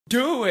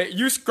Do it.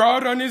 You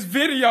scrolled on this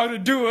video to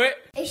do it.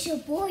 It's your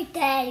boy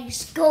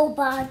Daddy's Go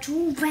by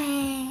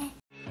Joovier.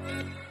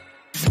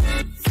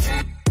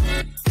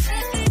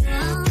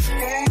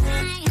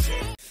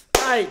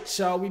 Alright,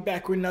 y'all, we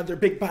back with another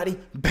big body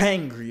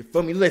banger. You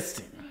feel me?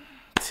 Listen,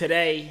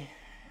 today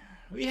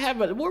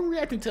we're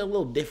reacting to a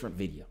little different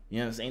video. You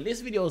know what I'm saying? This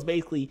video is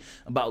basically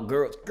about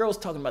girls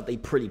talking about they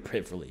pretty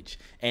privilege,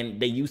 and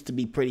they used to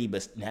be pretty,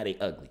 but now they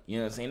ugly. You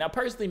know what I'm saying? Now,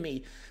 personally,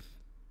 me,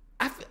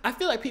 I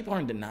feel like people are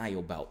in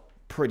denial about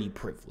pretty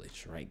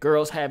privilege, right?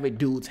 Girls have it,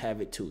 dudes have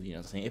it too. You know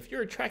what I'm saying? If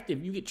you're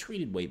attractive, you get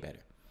treated way better.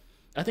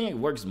 I think it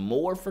works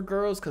more for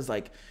girls because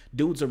like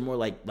dudes are more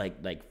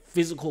like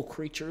physical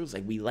creatures.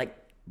 Like we like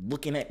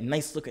looking at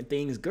nice looking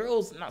things.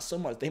 Girls, not so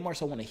much. They more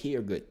so want to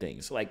hear good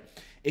things. So like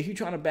if you're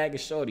trying to bag a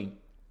shorty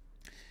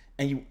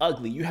and you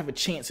ugly, you have a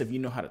chance if you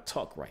know how to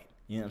talk right.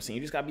 You know what I'm saying?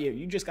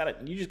 You just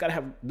gotta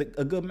have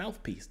a good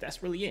mouthpiece.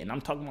 That's really it. And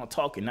I'm talking about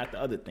talking, not the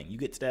other thing. You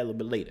get to that a little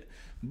bit later.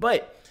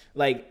 But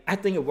like I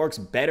think it works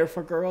better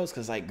for girls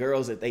because like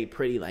girls that they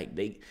pretty like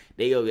they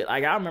go get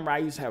like I remember I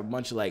used to have a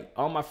bunch of like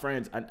all my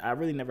friends. I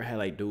really never had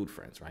like dude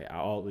friends, right? I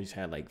always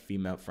had like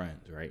female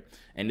friends, right?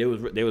 And they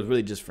was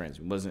really just friends.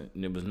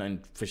 There was nothing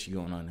fishy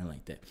going on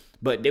like that.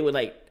 But they would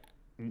like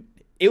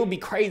it would be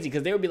crazy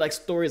because there would be like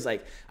stories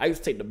like I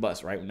used to take the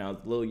bus, right, when I was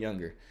a little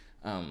younger.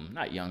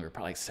 Not younger,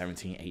 probably like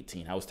 17,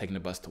 18. I was taking the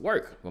bus to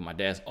work with my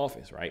dad's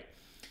office, right?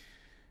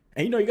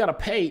 And you know, you got to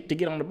pay to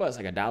get on the bus,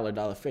 like $1,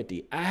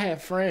 $1.50. I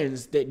had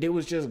friends that there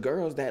was just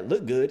girls that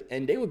looked good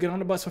and they would get on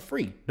the bus for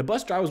free. The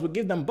bus drivers would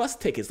give them bus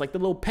tickets, like the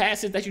little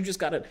passes that you just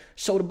got to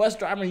show the bus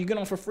driver and you get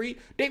on for free.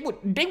 They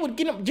would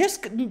get them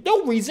just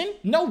no reason.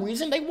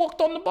 They walked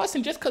on the bus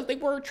and just because they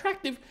were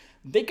attractive,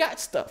 they got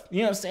stuff. You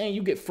know what I'm saying?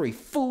 You get free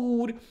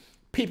food.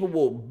 People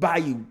will buy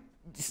you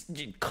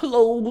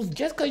clothes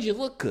just because you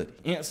look good.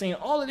 You know what I'm saying?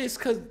 All of this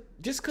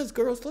just because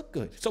girls look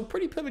good. So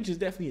pretty privilege is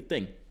definitely a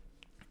thing.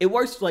 It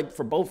works like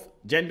for both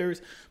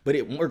genders, but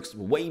it works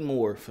way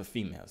more for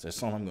females.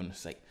 That's all I'm going to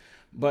say.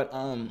 But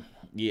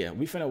yeah,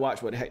 we finna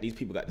watch what the heck these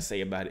people got to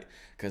say about it.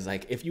 Because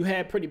like if you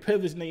had pretty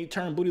privilege and then you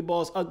turn booty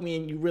balls ugly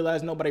and you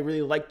realize nobody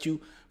really liked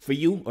you for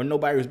you, or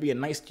nobody was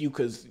being nice to you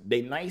because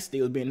they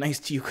was being nice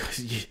to you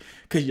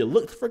because you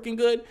looked freaking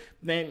good,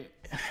 then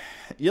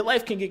your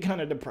life can get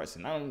kind of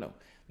depressing. I don't know.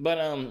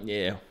 But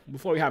yeah,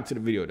 before we hop to the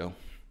video though,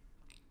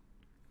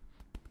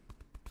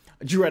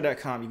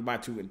 Joovier.com, you can buy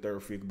 2 and 3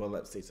 free. You can buy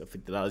up to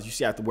 $50. You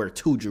see, I have to wear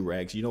 2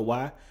 Joorags. You know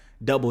why?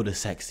 Double the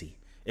sexy.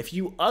 If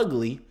you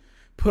ugly,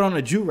 put on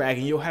a Joorag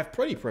and you'll have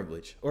pretty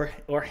privilege or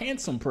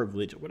handsome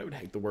privilege or whatever the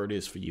heck the word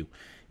is for you.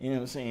 You know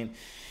what I'm saying?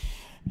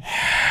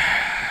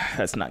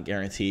 That's not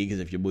guaranteed because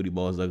if your booty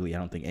ball is ugly, I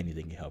don't think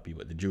anything can help you.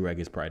 But the Joorag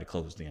is probably the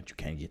closest thing that you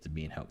can get to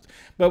being helped.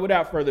 But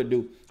without further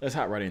ado, let's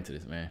hop right into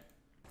this, man.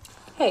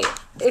 Hey,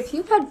 if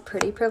you've had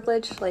pretty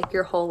privilege like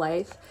your whole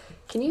life,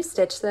 can you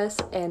stitch this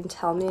and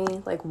tell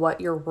me like what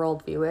your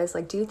worldview is?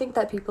 Like, do you think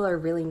that people are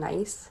really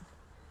nice?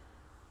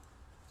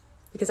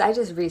 Because I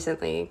just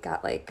recently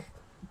got like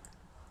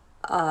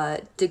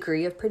a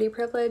degree of pretty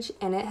privilege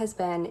and it has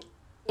been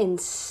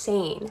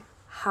insane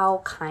how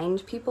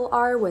kind people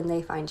are when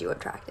they find you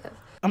attractive.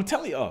 I'm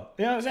telling y'all,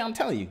 you know what I'm saying? I'm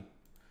telling you.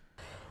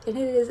 And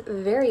it is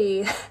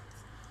very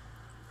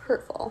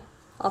hurtful,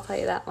 I'll tell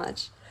you that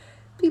much.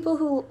 People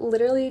who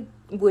literally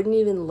wouldn't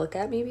even look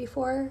at me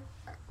before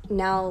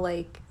now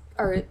like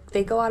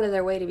they go out of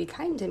their way to be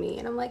kind to me,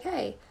 and I'm like,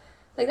 hey,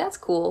 like that's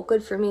cool,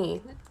 good for me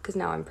because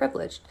now I'm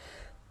privileged.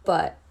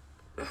 But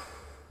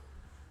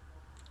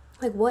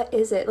like what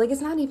is it? Like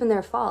it's not even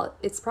their fault.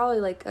 It's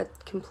probably like a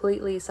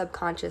completely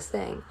subconscious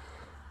thing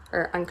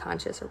or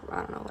unconscious or I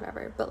don't know,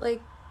 whatever. But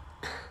like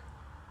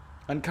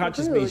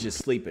unconscious means you're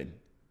sleeping.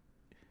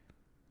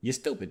 You're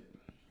stupid.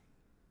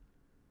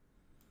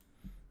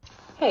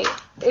 Hey,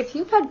 if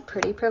you've had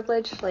pretty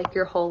privilege like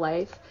your whole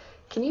life,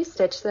 can you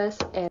stitch this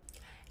and...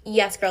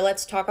 Yes, girl,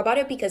 let's talk about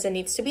it because it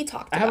needs to be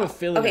talked about. I have a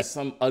feeling that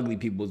some ugly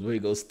people is really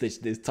going to stitch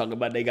this, talking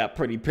about they got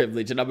pretty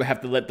privilege, and I'm going to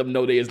have to let them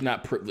know they is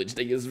not privileged.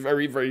 They is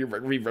very, very,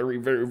 very, very,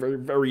 very, very,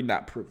 very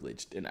not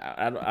privileged. And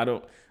I'm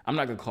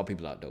not going to call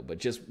people out, though, but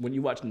just when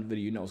you watching the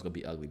video, you know it's going to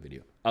be ugly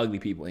video. Ugly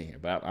people in here,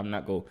 but I'm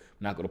not going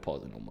to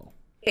pause it no more.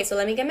 Okay, so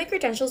let me get my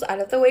credentials out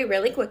of the way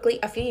really quickly.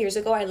 A few years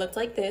ago, I looked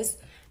like this.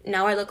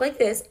 Now I look like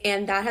this,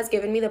 and that has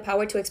given me the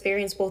power to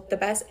experience both the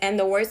best and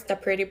the worst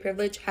that pretty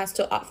privilege has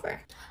to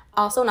offer.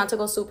 Also, not to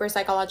go super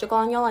psychological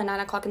on y'all, at 9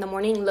 o'clock in the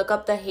morning, look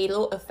up the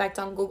halo effect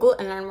on Google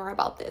and learn more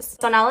about this.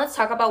 So now let's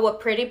talk about what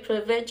pretty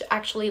privilege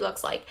actually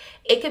looks like.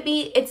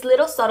 It's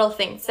little subtle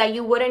things that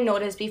you wouldn't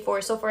notice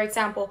before. So for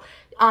example,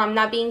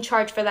 not being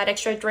charged for that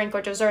extra drink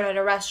or dessert at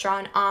a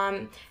restaurant,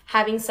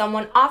 having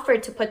someone offer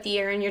to put the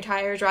air in your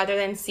tires rather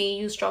than see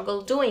you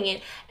struggle doing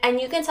it.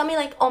 And you can tell me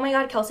like, oh my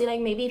God, Kelsey, like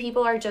maybe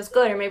people are just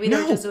good or maybe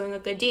they're just doing a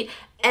good deed.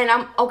 And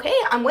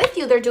I'm with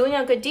you, they're doing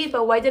a good deed,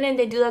 but why didn't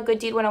they do that good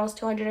deed when I was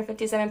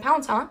 257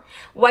 pounds, huh?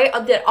 Why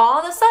did all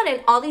of a sudden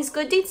all these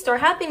good deeds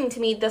start happening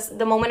to me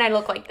the moment I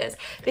look like this?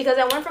 Because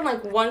I went from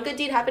like 1 good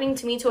deed happening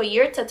to me to a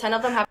year to 10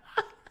 of them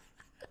happening.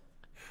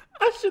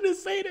 I shouldn't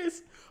say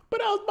this,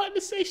 But I was about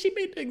to say, she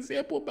made the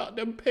example about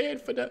them paying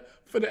for the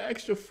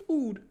extra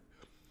food.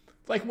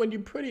 Like when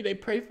you're pretty, they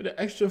pay for the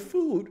extra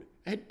food.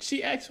 And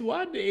she asked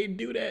why they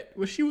do that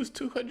when she was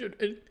 200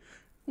 and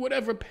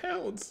whatever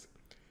pounds.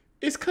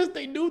 It's because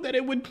they knew that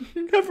it would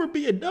never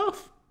be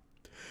enough.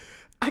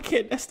 I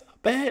can't, that's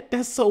not bad.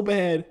 That's so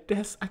bad.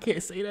 I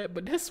can't say that,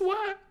 but that's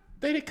why.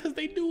 Because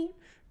they knew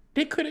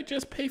they couldn't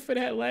just pay for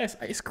that last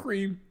ice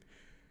cream.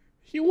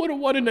 You would have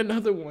wanted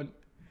another one.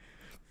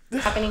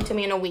 Happening to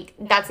me in a week.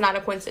 That's not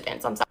a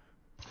coincidence. I'm sorry.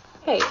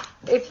 Hey,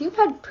 if you've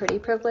had pretty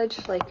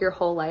privilege like your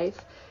whole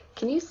life,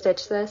 can you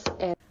stitch this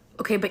and...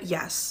 Okay, but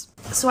yes.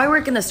 So I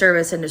work in the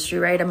service industry,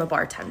 right? I'm a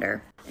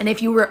bartender. And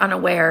if you were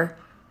unaware,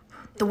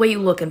 the way you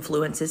look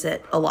influences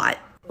it a lot.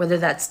 Whether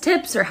that's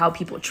tips or how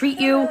people treat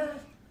you,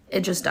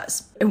 it just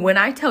does. And when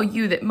I tell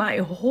you that my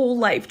whole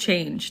life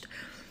changed...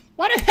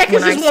 Why the heck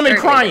is this woman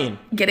crying?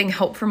 Getting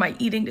help for my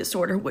eating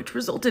disorder, which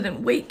resulted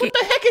in weight gain. What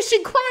the heck is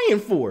she crying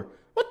for?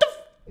 What the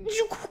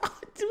you cry?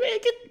 Man,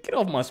 get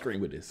off my screen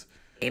with this.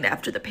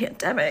 After the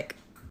pandemic.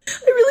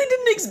 I really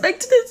didn't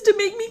expect this to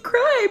make me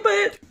cry,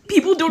 but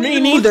people don't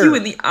even look you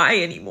in the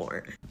eye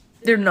anymore.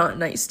 They're not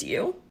nice to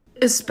you,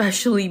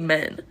 especially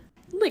men.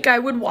 Like I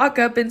would walk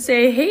up and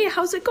say, hey,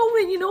 how's it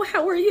going? You know,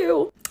 how are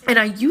you? And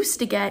I used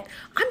to get,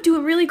 I'm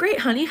doing really great,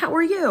 honey. How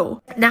are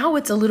you? Now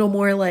it's a little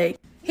more like,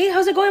 hey,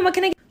 how's it going? What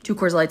can I get? 2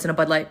 Coors Lights and a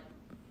Bud Light.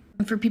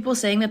 And for people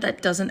saying that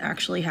that doesn't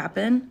actually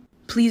happen,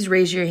 please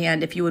raise your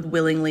hand if you would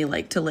willingly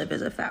like to live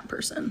as a fat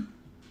person.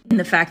 And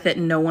the fact that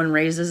no one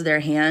raises their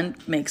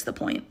hand makes the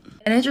point.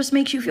 And it just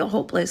makes you feel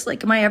hopeless.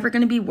 Like, am I ever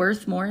going to be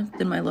worth more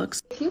than my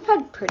looks? If you've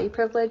had pretty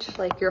privilege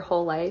like your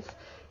whole life,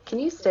 can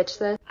you stitch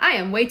this? I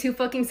am way too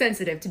fucking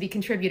sensitive to be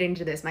contributing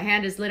to this. My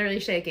hand is literally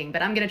shaking,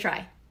 but I'm gonna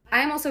try. I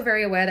am also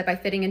very aware that by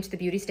fitting into the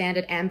beauty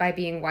standard and by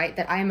being white,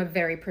 that I am a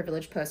very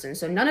privileged person.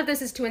 So none of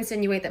this is to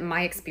insinuate that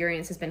my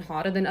experience has been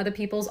harder than other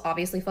people's.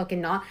 Obviously fucking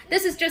not.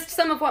 This is just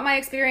some of what my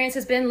experience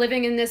has been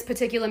living in this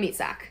particular meat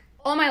sack.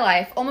 All my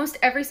life, almost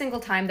every single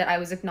time that I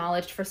was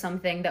acknowledged for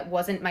something that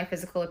wasn't my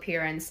physical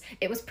appearance,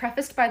 it was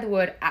prefaced by the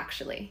word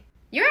actually.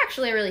 You're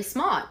actually really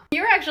smart.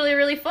 You're actually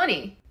really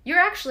funny. You're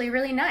actually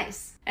really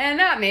nice. And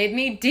that made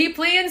me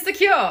deeply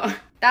insecure.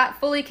 That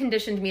fully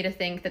conditioned me to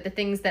think that the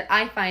things that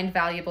I find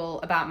valuable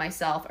about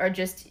myself are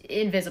just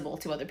invisible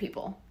to other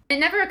people. It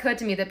never occurred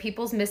to me that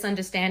people's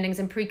misunderstandings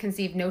and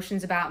preconceived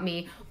notions about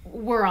me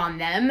were on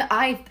them.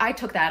 I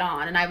took that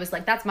on and I was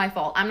like, that's my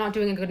fault. I'm not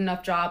doing a good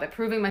enough job at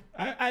proving my...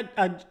 I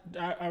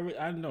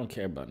don't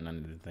care about none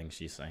of the things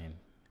she's saying.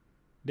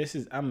 This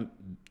is,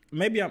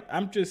 maybe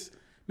I'm just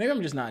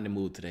not in the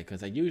mood today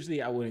because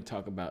usually I wouldn't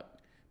talk about,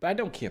 but I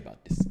don't care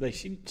about this. Like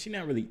she's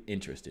not really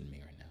interested in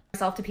me right now.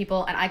 Myself to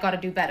people and I gotta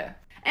do better.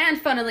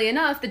 And funnily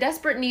enough, the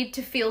desperate need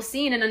to feel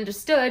seen and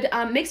understood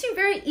makes you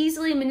very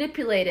easily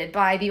manipulated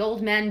by the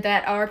old men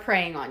that are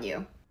preying on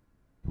you.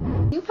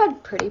 You've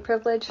had pretty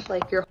privilege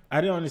like your...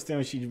 I don't understand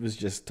what she was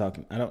just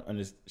talking. I don't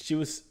understand.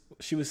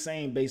 She was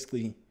saying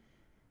basically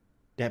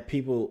that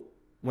people,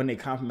 when they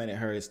complimented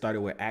her, it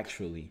started with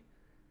actually,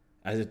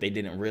 as if they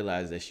didn't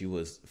realize that she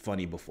was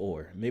funny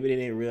before. Maybe they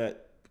didn't realize.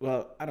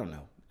 Well, I don't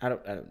know. I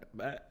don't know.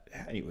 But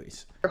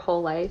anyways, your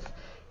whole life.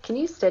 Can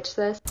you stitch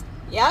this?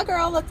 Yeah,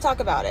 girl, let's talk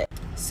about it.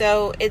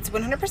 So it's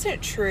 100%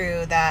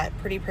 true that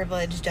pretty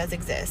privilege does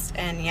exist.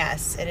 And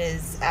yes, it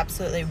is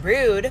absolutely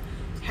rude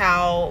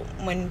how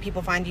when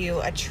people find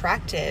you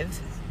attractive,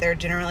 they're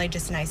generally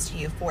just nice to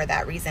you for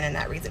that reason and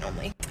that reason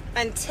only.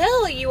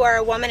 Until you are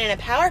a woman in a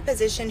power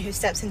position who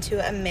steps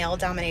into a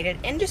male-dominated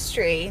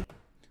industry.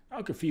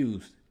 I'm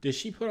confused. Did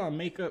she put on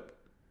makeup?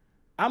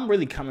 I'm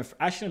really coming for,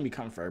 I shouldn't be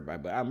coming for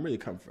everybody, but I'm really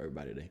coming for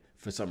everybody today.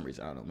 For some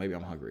reason, I don't know. Maybe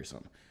I'm hungry or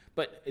something.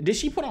 But did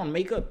she put on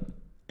makeup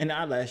and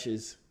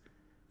eyelashes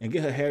and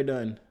get her hair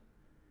done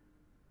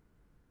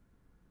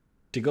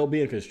to go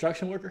be a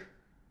construction worker?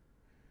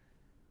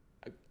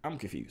 I'm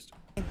confused.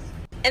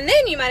 And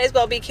then you might as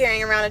well be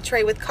carrying around a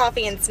tray with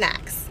coffee and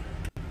snacks.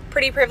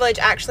 Pretty privilege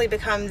actually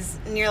becomes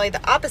nearly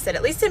the opposite,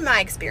 at least in my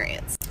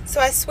experience.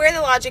 So I swear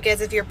the logic is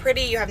if you're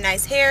pretty, you have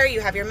nice hair,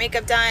 you have your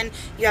makeup done,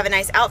 you have a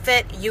nice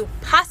outfit, you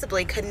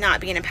possibly could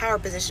not be in a power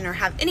position or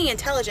have any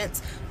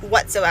intelligence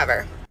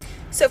whatsoever.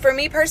 So for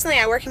me personally,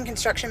 I work in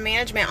construction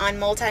management on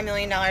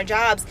multi-million-dollar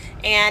jobs,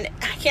 and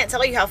I can't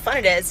tell you how fun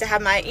it is to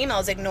have my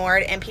emails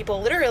ignored and people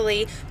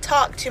literally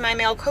talk to my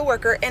male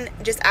coworker and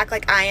just act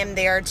like I am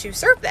there to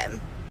serve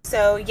them.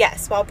 So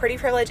yes, while pretty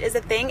privilege is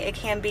a thing, it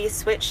can be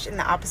switched in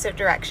the opposite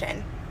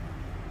direction.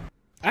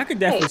 I could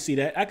definitely see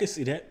that. I could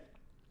see that.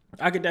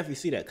 I could definitely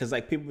see that because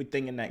like people be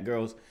thinking that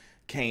girls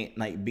can't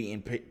like be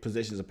in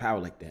positions of power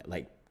like that.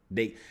 Like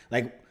they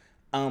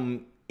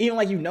even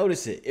like you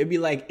notice it. It'd be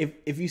like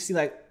if you see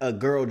like a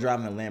girl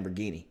driving a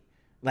Lamborghini,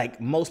 like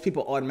most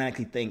people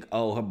automatically think,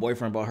 oh, her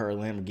boyfriend bought her a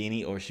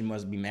Lamborghini or she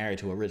must be married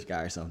to a rich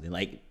guy or something.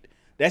 Like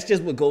that's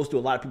just what goes through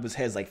a lot of people's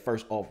heads like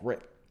first off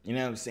rip. You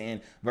know what I'm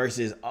saying?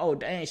 Versus, oh,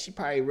 dang, she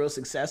probably real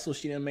successful.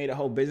 She done made a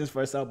whole business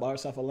for herself, bought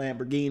herself a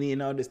Lamborghini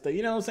and all this stuff.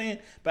 You know what I'm saying?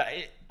 But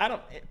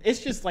it's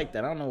just like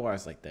that. I don't know why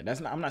it's like that.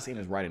 I'm not saying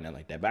it's right in there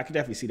like that, but I can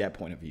definitely see that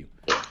point of view.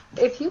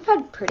 If you've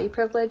had pretty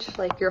privilege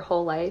like your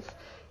whole life,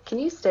 can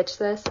you stitch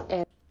this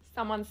and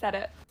Someone said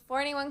it.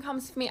 Before anyone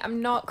comes for me,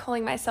 I'm not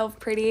calling myself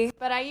pretty,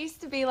 but I used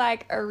to be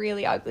like a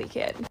really ugly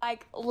kid.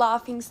 Like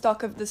laughing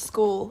stock of the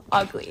school,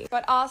 ugly.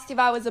 Got asked if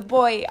I was a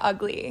boy,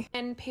 ugly.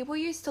 And people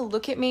used to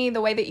look at me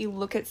the way that you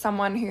look at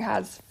someone who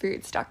has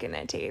food stuck in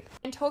their teeth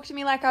and talk to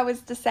me like I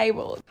was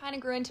disabled. Kind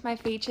of grew into my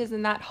features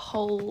and that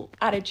whole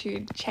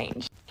attitude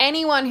changed.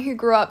 Anyone who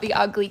grew up the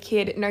ugly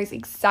kid knows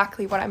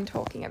exactly what I'm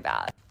talking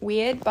about.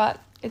 Weird, but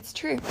it's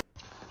true.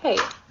 hey,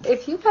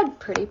 if you've had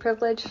pretty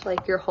privilege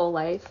like your whole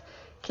life,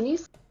 can you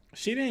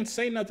She didn't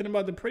say nothing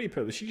about the pretty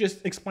privilege. She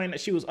just explained that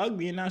she was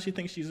ugly and now she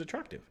thinks she's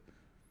attractive.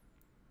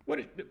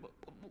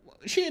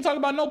 She didn't talk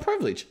about no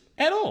privilege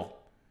at all.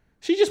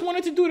 She just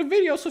wanted to do the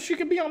video so she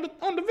could be on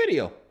the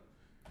video.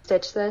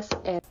 stitch this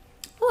and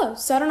Hello,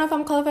 so I don't know if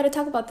I'm qualified to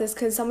talk about this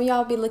because some of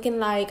y'all be looking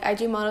like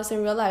IG models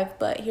in real life,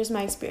 but here's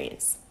my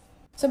experience.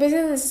 So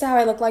basically this is how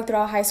I look like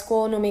throughout high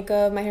school, no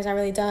makeup, my hair's not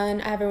really done,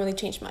 I haven't really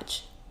changed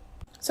much.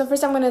 So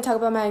first I'm going to talk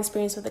about my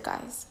experience with the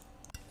guys.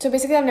 So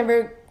basically I've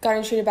never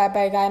gotten treated bad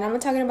by a guy, and I'm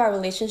not talking about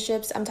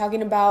relationships, I'm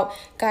talking about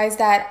guys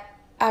that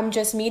I'm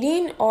just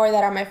meeting or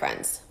that are my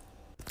friends.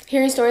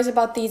 Hearing stories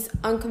about these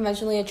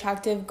unconventionally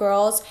attractive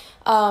girls,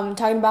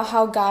 talking about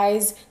how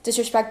guys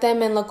disrespect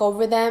them and look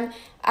over them,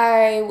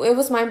 it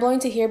was mind-blowing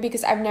to hear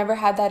because I've never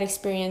had that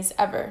experience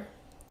ever.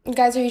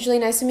 Guys are usually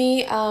nice to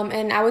me,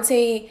 and I would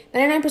say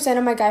 99%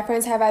 of my guy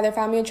friends have either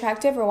found me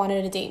attractive or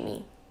wanted to date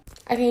me.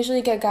 I can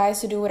usually get guys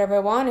to do whatever I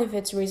want if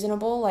it's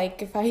reasonable,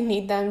 like if I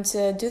need them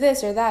to do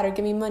this or that or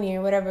give me money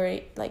or whatever,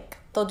 like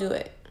they'll do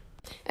it.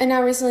 And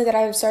now recently that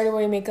I've started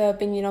wearing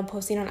makeup and,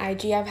 posting on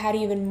IG, I've had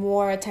even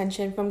more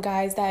attention from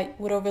guys that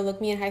would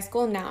overlook me in high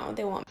school. Now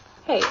they want me.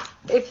 hey,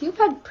 if you've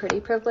had pretty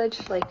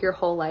privilege like your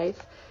whole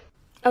life.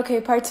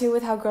 Okay, part 2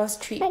 with how girls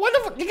treat. But what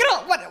the fuck? Get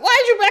up! Why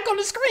is you back on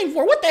the screen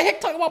for? What the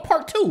heck? Talking about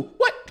part 2?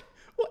 What?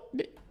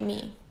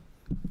 Me.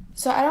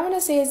 So I don't want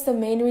to say it's the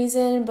main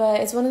reason, but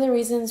it's one of the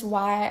reasons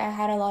why I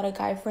had a lot of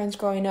guy friends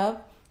growing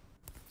up.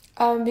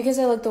 Because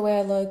I look the way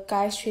I look,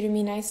 guys treated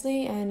me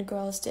nicely and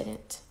girls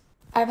didn't.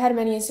 I've had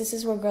many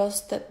instances where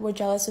girls that were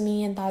jealous of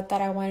me and thought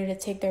that I wanted to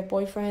take their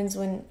boyfriends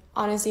when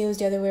honestly it was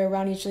the other way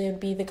around. Usually it would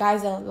be the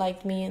guys that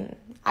liked me and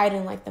I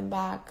didn't like them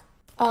back.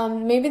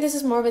 Maybe this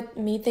is more of a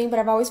me thing, but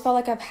I've always felt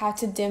like I've had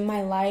to dim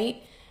my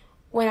light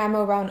when I'm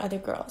around other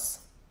girls.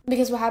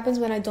 Because what happens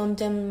when I don't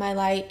dim my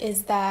light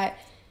is that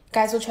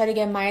guys will try to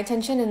get my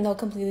attention and they'll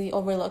completely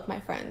overlook my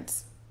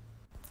friends.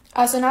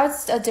 So now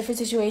it's a different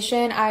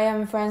situation. I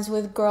am friends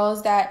with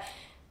girls that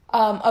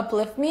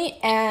uplift me,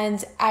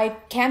 and I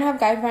can't have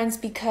guy friends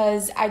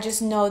because I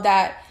just know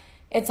that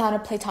it's not a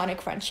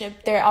platonic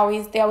friendship. They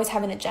always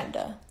have an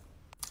agenda.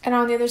 And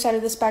on the other side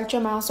of the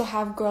spectrum, I also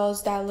have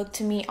girls that look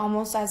to me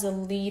almost as a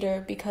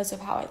leader because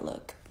of how I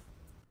look.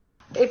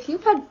 If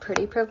you've had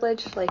pretty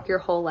privilege like your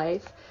whole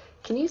life,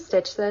 can you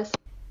stitch this?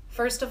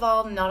 First of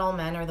all, not all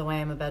men are the way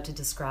I'm about to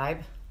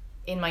describe.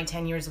 In my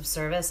 10 years of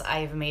service, I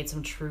have made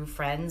some true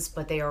friends,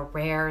 but they are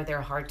rare,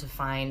 they're hard to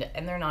find,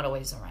 and they're not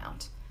always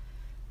around.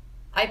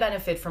 I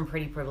benefit from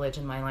pretty privilege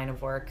in my line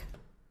of work.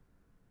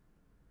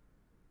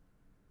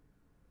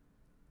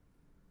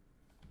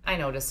 I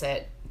notice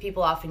it.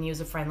 People often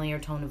use a friendlier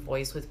tone of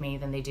voice with me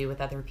than they do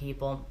with other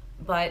people,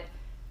 but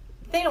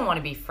they don't want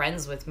to be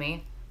friends with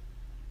me.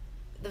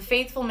 The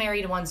faithful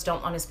married ones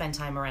don't want to spend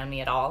time around me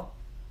at all.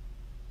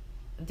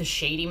 The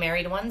shady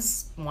married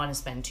ones want to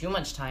spend too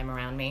much time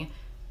around me.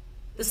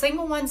 The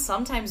single ones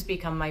sometimes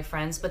become my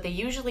friends, but they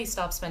usually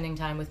stop spending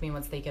time with me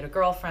once they get a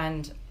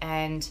girlfriend,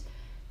 and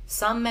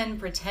some men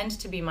pretend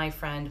to be my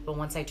friend, but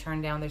once I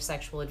turn down their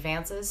sexual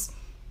advances,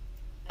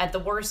 at the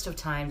worst of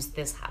times,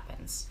 this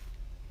happens.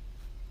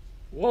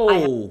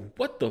 Whoa,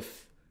 what the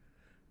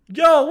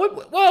Yo,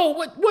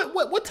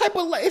 what type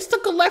of it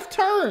took a left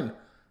turn.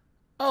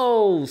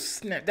 Oh,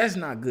 snap. That's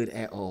not good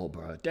at all,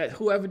 bro. That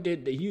whoever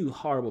did that, you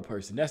horrible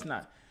person. That's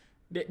not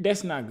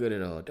good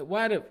at all.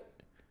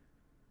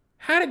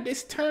 How did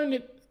this turn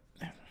it?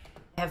 I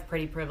have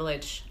pretty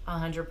privilege,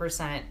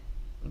 100%.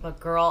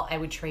 But girl, I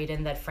would trade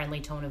in that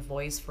friendly tone of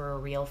voice for a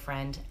real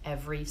friend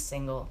every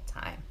single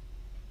time.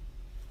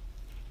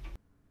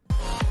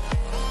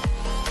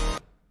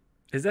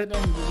 Is that the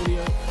end of the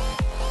video?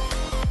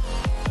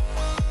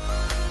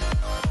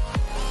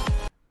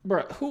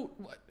 Bruh,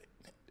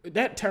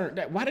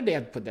 why did they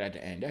have to put that at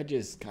the end? That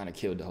just kind of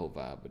killed the whole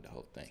vibe of the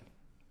whole thing.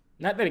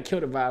 Not that it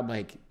killed the vibe,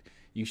 like,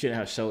 you shouldn't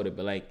have showed it,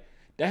 but, like,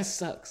 that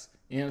sucks.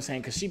 You know what I'm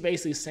saying? Because she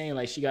basically saying,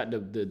 like, she got the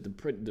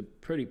pretty,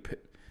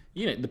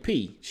 the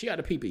P. She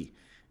got the PP.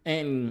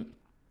 And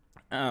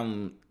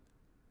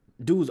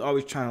dude's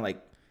always trying to,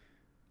 like,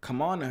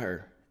 come on to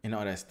her and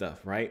all that stuff,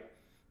 right?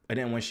 And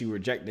then when she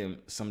rejected him,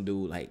 some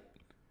dude, like,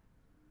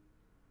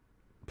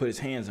 put his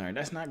hands on her.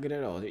 That's not good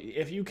at all.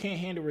 If you can't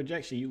handle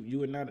rejection,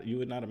 you are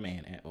not a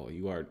man at all.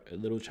 You are a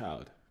little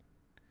child.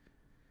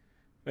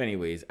 But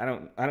anyways, I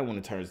don't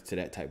want to turn to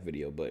that type of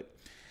video, but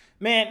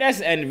Man, that's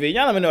the end of it.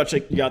 Y'all let me know what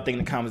y'all think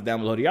in the comments down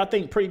below. Do y'all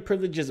think pretty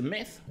privilege is a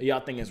myth? Or y'all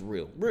think it's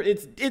real?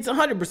 It's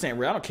 100%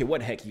 real. I don't care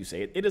what the heck you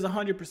say. It is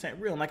 100%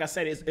 real. And like I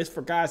said, it's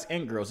for guys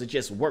and girls. It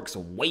just works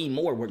way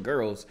more with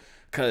girls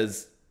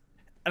because,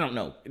 I don't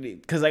know.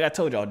 Because like I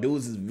told y'all,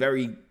 dudes is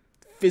very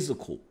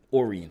physical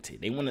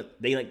oriented.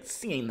 They like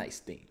seeing nice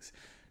things.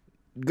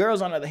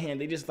 Girls, on the other hand,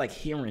 they just like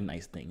hearing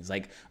nice things.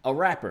 Like a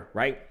rapper,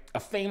 right? A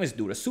famous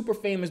dude, a super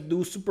famous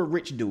dude, super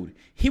rich dude.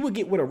 He would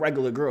get with a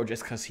regular girl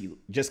just cause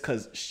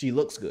she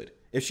looks good.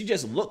 If she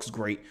just looks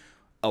great,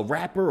 a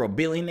rapper, a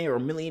billionaire, or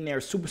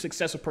millionaire, super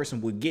successful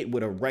person would get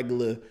with a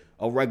regular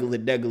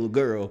degular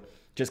girl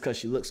just cause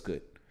she looks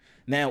good.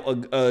 Now,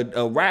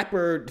 a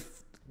rapper,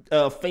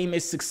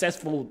 famous,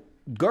 successful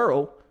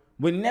girl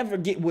would never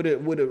get with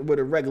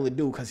a regular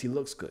dude cause he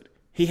looks good.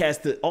 He has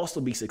to also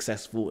be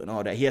successful and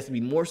all that. He has to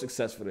be more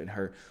successful than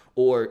her,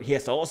 or he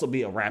has to also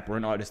be a rapper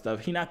and all this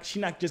stuff. She not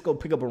just go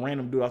pick up a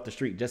random dude off the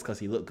street just because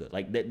he look good.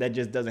 Like that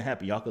just doesn't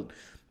happen. Y'all could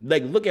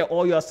like look at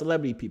all y'all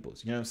celebrity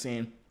peoples. You know what I'm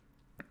saying?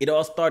 It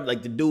all started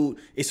like the dude.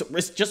 It's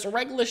just a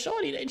regular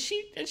shorty and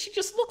she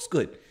just looks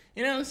good.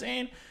 You know what I'm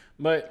saying?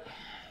 But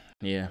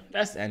yeah,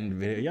 that's the end of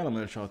the video. Y'all let me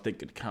know what y'all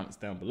think in the comments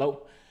down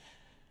below.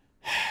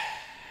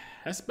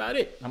 That's about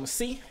it. I'ma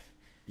see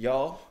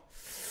y'all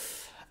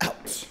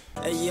out.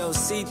 Hey yo,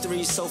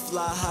 C3 so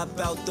fly, hop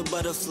out the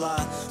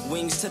butterfly.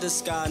 Wings to the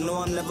sky, no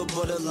I'm never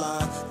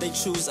borderline. They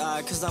choose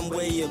I, cause I'm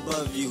way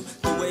above you.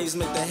 The waves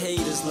make the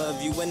haters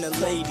love you when the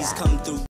ladies come through.